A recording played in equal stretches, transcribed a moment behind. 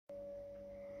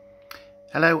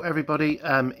Hello everybody,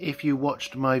 if you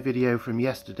watched my video from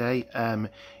yesterday,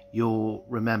 you'll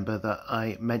remember that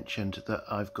I mentioned that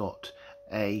I've got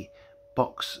a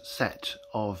box set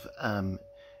of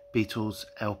Beatles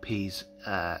LPs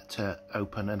to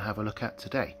open and have a look at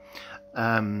today.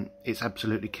 It's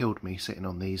absolutely killed me sitting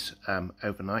on these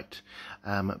overnight,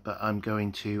 but I'm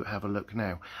going to have a look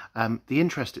now.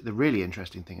 The really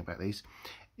interesting thing about these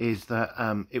is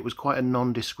that it was quite a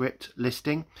nondescript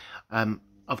listing.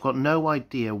 I've got no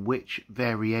idea which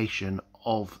variation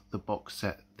of the box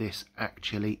set this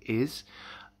actually is.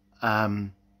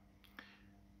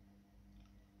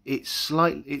 It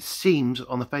seems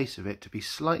on the face of it to be a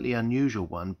slightly unusual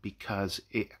one because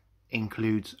it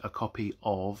includes a copy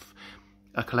of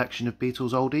a collection of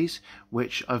Beatles oldies,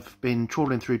 which I've been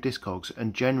trawling through Discogs,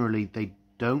 and generally they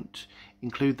don't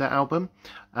include that album.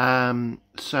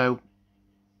 So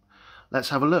let's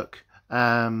have a look.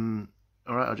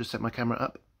 Alright, I'll just set my camera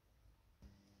up.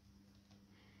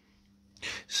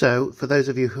 So, for those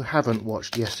of you who haven't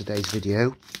watched yesterday's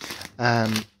video,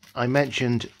 I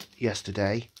mentioned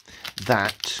yesterday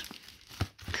that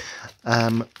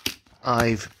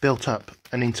I've built up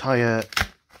an entire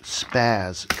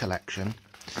spares collection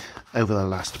over the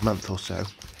last month or so,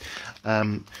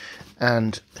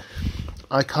 and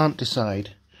I can't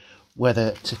decide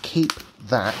whether to keep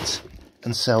that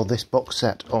and sell this box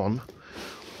set on,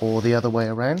 or the other way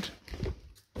around.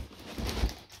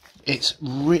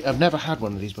 I've never had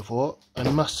one of these before, and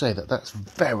I must say that that's a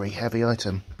very heavy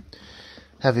item.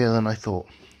 Heavier than I thought.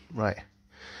 Right.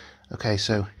 Okay,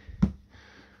 so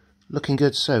looking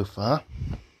good so far.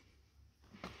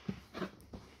 A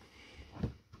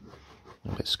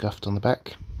bit scuffed on the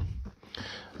back.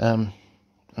 I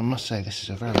must say this is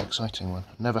a very exciting one.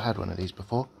 I've never had one of these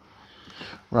before.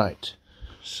 Right.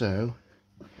 So,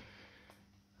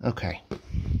 okay.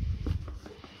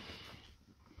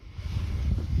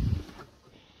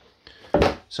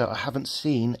 So I haven't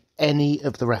seen any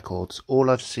of the records. All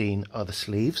I've seen are the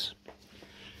sleeves.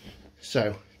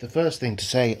 So the first thing to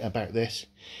say about this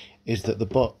is that the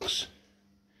box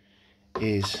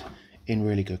is in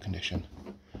really good condition.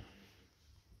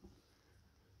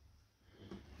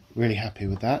 Really happy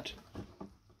with that.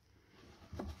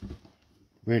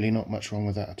 Really not much wrong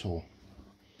with that at all.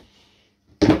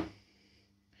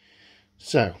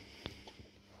 So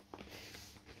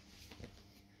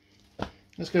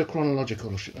let's go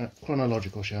chronological,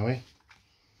 shall we?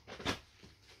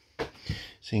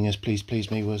 Seeing as Please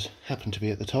Please Me happened to be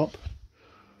at the top.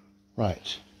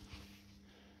 Right.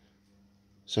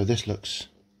 So this looks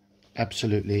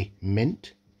absolutely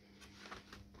mint.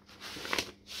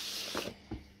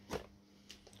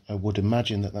 I would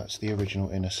imagine that that's the original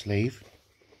inner sleeve.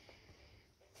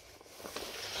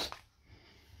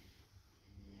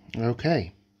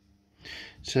 Okay.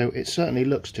 So it certainly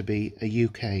looks to be a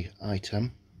UK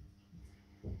item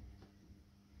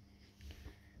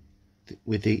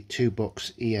with the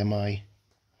 2-box EMI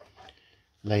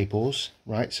labels,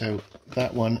 right? So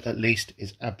that one at least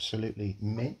is absolutely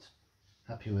mint.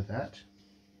 Happy with that.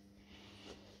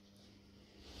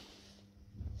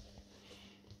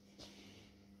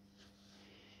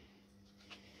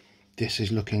 This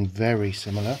is looking very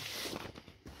similar.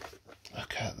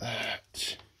 Look at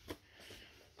that.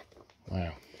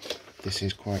 Wow, this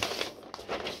is quite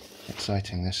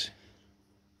exciting. This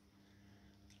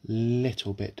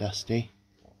little bit dusty,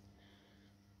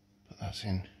 but that's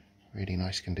in really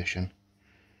nice condition.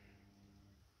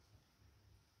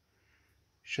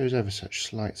 Shows ever such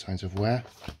slight signs of wear.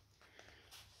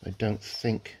 I don't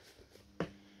think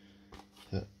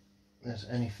that there's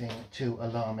anything too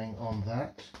alarming on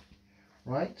that.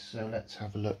 Right, so let's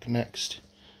have a look next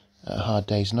at A Hard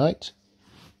Day's Night.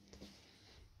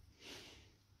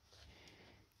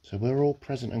 So we're all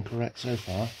present and correct so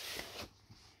far.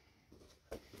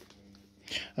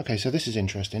 Okay, so this is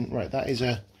interesting. Right,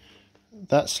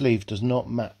 that sleeve does not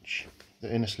match,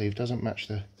 the inner sleeve doesn't match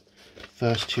the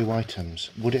first two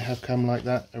items. Would it have come like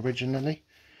that originally?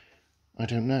 I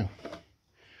don't know.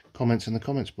 Comments in the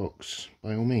comments box,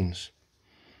 by all means.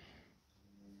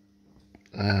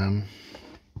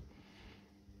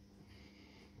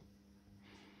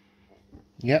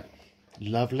 Yep,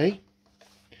 lovely.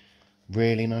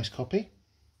 Really nice copy.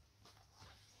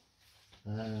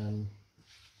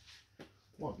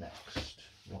 What next?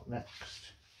 What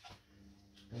next?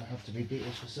 It's going to have to be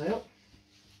Beatles for sale.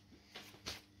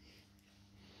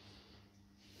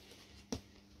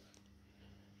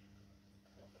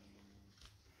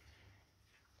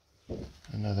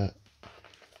 Another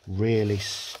really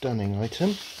stunning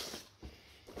item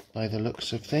by the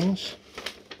looks of things.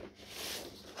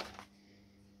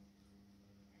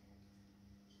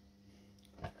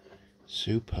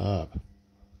 Superb.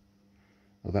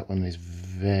 Well, that one is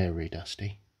very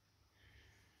dusty,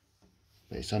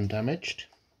 but it's undamaged.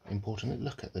 Importantly,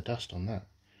 look at the dust on that.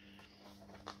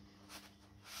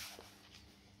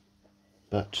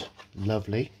 But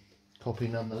lovely copy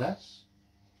nonetheless.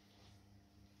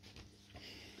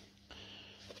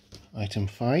 Item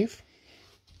 5.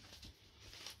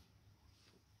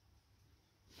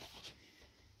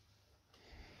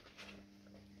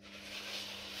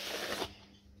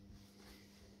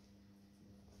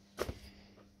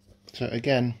 So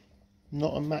again,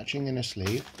 not a matching inner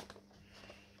sleeve.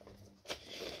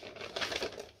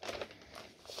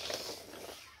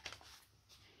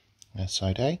 There's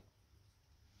side A.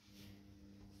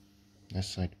 There's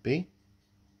side B.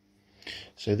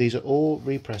 So these are all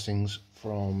repressings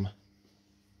from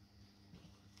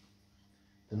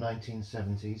the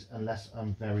 1970s, unless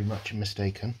I'm very much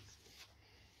mistaken.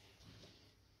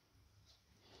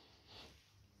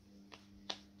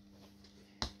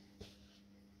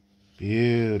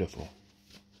 Beautiful.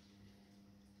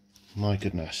 My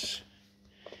goodness.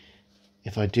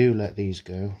 If I do let these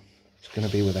go, it's going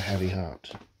to be with a heavy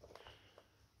heart.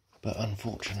 But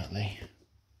unfortunately,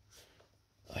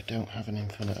 I don't have an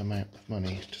infinite amount of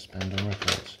money to spend on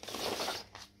records.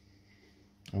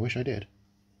 I wish I did.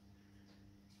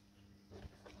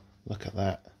 Look at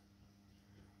that.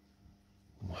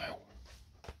 Wow.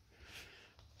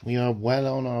 We are well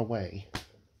on our way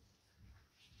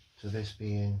to this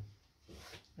being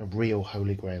a real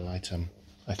Holy Grail item,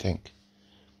 I think.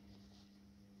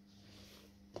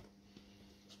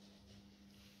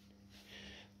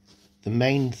 The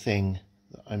main thing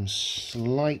that I'm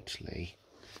slightly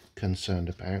concerned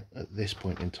about at this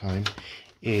point in time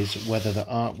is whether the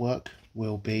artwork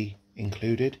will be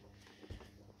included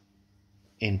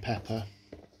in pepper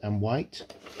and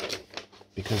white,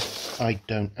 because I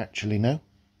don't actually know.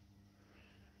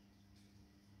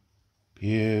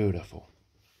 Beautiful.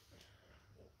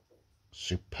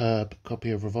 Superb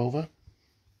copy of Revolver.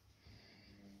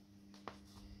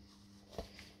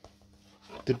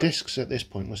 The discs at this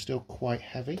point were still quite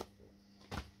heavy.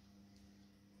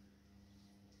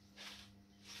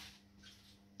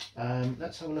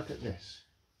 Let's have a look at this.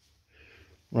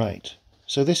 Right,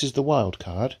 so this is the wild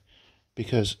card,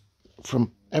 because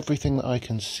from everything that I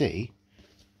can see,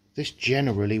 this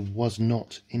generally was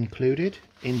not included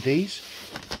in these,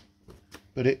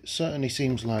 but it certainly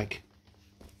seems like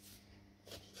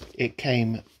it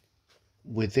came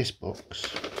with this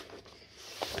box,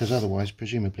 because otherwise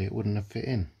presumably it wouldn't have fit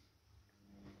in.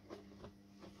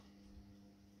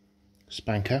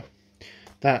 Spanker.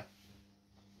 That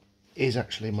is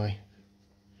actually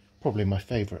probably my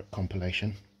favourite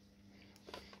compilation,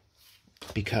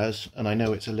 because, and I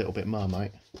know it's a little bit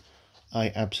Marmite,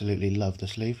 I absolutely love the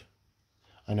sleeve.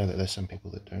 I know that there's some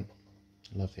people that don't.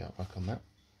 I love the artwork on that.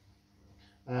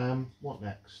 What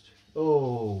next?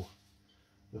 Oh,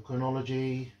 the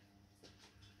chronology.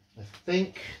 I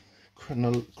think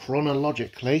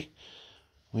chronologically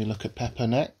we look at Pepper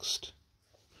next.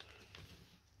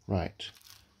 Right.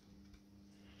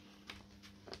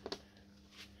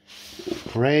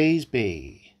 Praise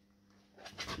be.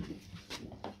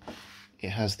 It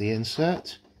has the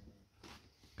insert,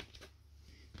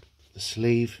 the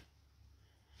sleeve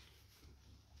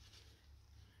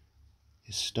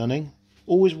is stunning.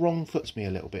 Always wrong foots me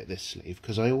a little bit, this sleeve,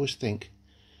 because I always think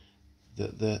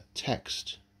that the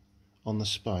text on the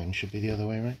spine should be the other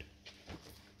way around.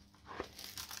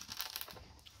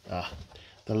 Ah,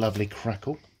 the lovely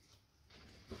crackle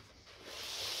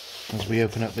as we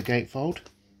open up the gatefold.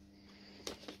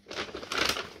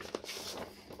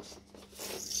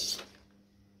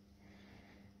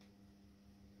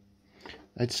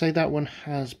 I'd say that one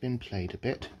has been played a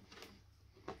bit.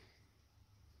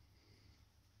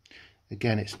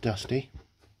 Again, it's dusty.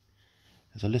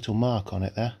 There's a little mark on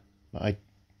it there, but I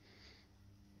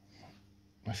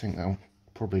think that'll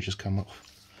probably just come off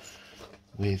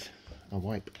with a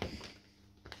wipe.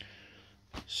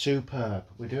 Superb.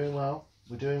 We're doing well.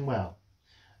 We're doing well.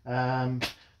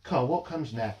 Carl, what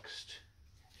comes next?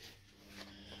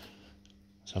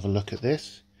 Let's have a look at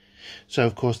this. So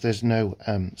of course there's no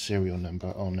serial number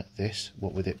on this,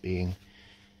 what with it being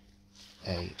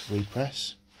a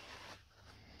repress.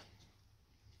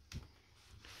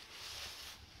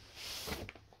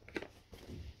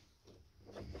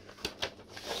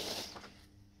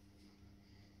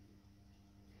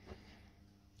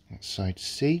 That's side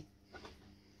C,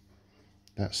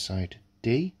 that's side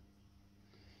D.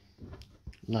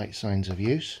 Light signs of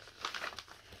use,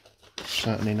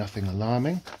 certainly nothing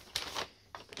alarming.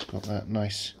 Got that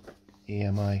nice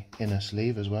EMI inner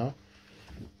sleeve as well.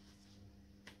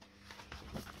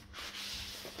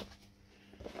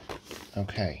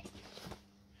 Okay,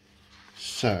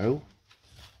 so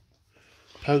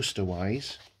poster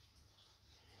wise,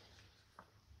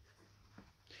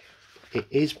 it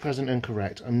is present and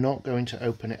correct. I'm not going to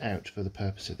open it out for the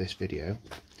purpose of this video.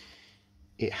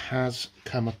 It has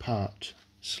come apart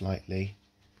slightly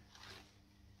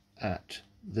at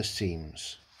the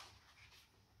seams.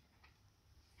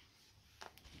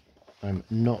 I'm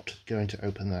not going to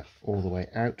open that all the way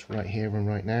out right here and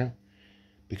right now,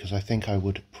 because I think I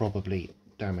would probably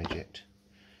damage it.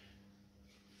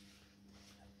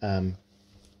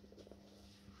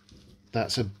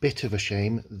 That's a bit of a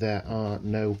shame. There are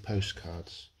no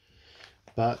postcards.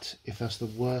 But if that's the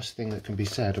worst thing that can be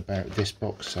said about this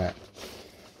box set,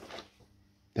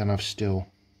 then I've still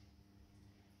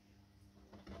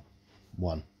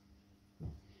won.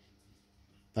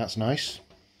 That's nice.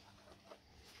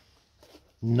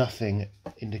 Nothing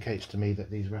indicates to me that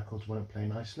these records won't play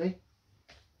nicely.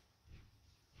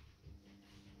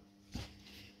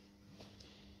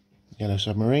 Yellow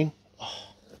Submarine.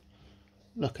 Oh,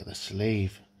 look at the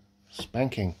sleeve.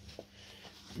 Spanking.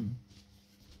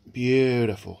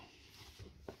 Beautiful.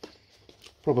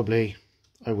 Probably,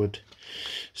 I would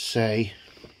say,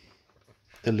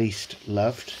 the least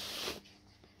loved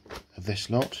of this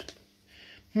lot.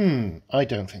 I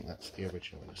don't think that's the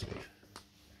original inner sleeve.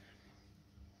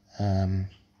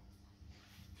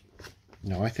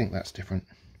 No, I think that's different.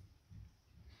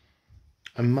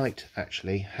 I might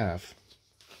actually have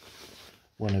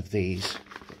one of these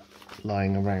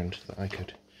lying around that I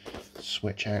could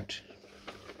switch out.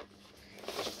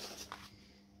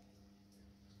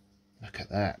 Look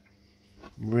at that.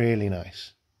 Really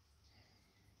nice.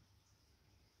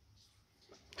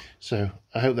 So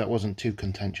I hope that wasn't too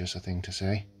contentious a thing to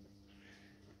say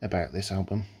about this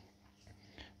album,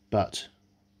 but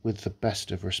with the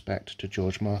best of respect to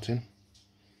George Martin,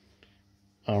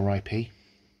 R.I.P.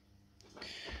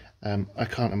 I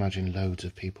can't imagine loads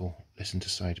of people listen to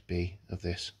side B of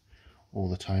this all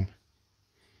the time.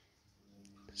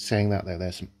 Saying that though,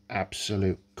 there's some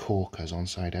absolute corkers on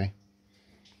side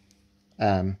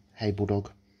A. Hey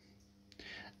Bulldog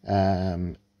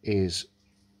is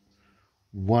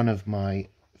one of my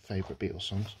favourite Beatles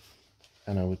songs,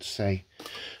 and I would say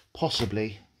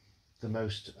possibly the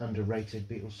most underrated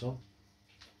Beatles song.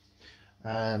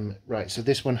 Right, so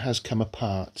this one has come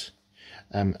apart,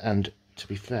 and to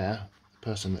be fair, the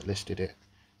person that listed it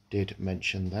did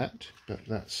mention that, but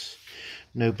that's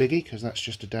no biggie, because that's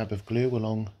just a dab of glue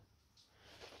along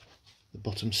the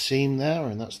bottom seam there,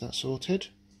 and that's that sorted.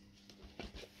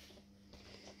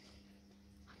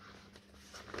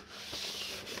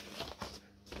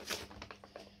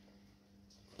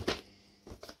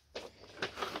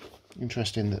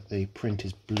 Interesting that the print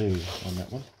is blue on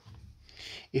that one.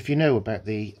 If you know about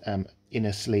the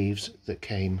inner sleeves that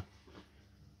came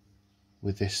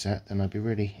with this set, then I'd be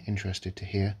really interested to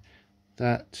hear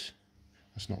that.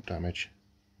 That's not damage.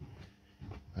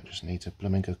 That just needs a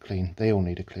blooming good clean. They all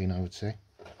need a clean, I would say.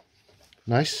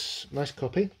 Nice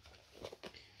copy.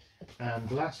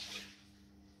 And last,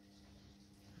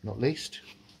 not least,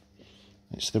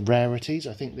 it's the rarities.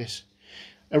 I think this,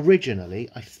 originally,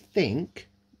 I think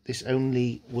this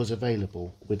only was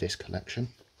available with this collection.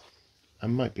 I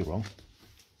might be wrong.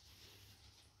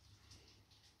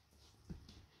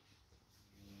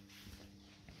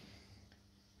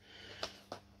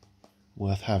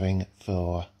 Worth having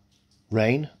for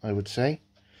Rain, I would say.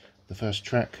 The first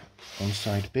track on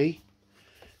side B,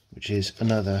 which is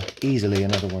easily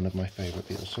another one of my favourite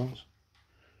Beatles songs.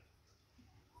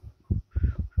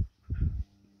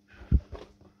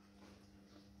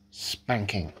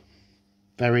 Spanking.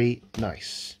 Very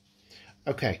nice.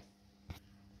 Okay.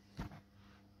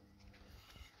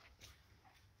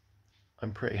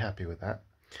 I'm pretty happy with that.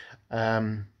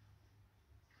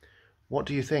 What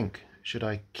do you think? Should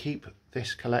I keep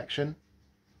this collection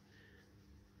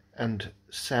and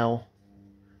sell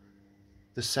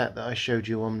the set that I showed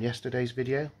you on yesterday's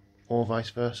video, or vice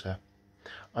versa?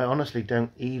 I honestly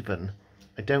don't even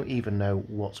know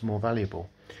what's more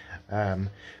valuable,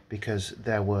 because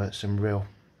there were some real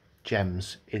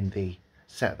gems in the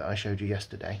set that I showed you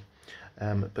yesterday,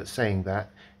 but saying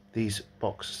that, these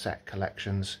box set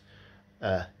collections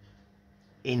are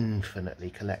infinitely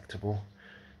collectible.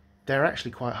 They're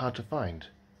actually quite hard to find,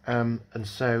 and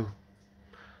so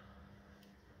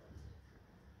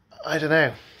I don't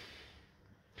know.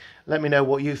 Let me know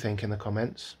what you think in the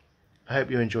comments. I hope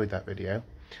you enjoyed that video.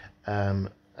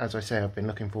 As I say, I've been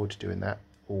looking forward to doing that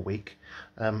all week.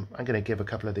 I'm going to give a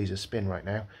couple of these a spin right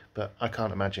now, but I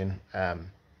can't imagine that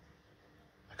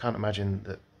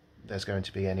there's going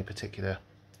to be any particular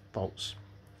faults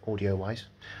audio wise.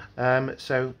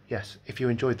 So yes, if you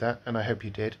enjoyed that, and I hope you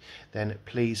did, then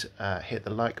please hit the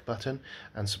like button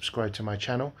and subscribe to my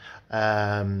channel.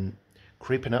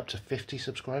 Creeping up to 50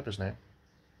 subscribers now.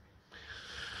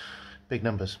 Big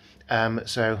numbers.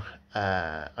 So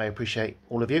I appreciate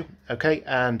all of you. Okay,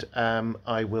 and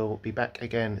I will be back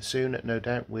again soon, no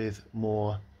doubt, with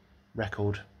more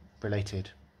record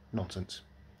related nonsense.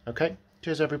 Okay,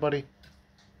 cheers everybody.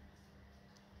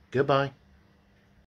 Goodbye.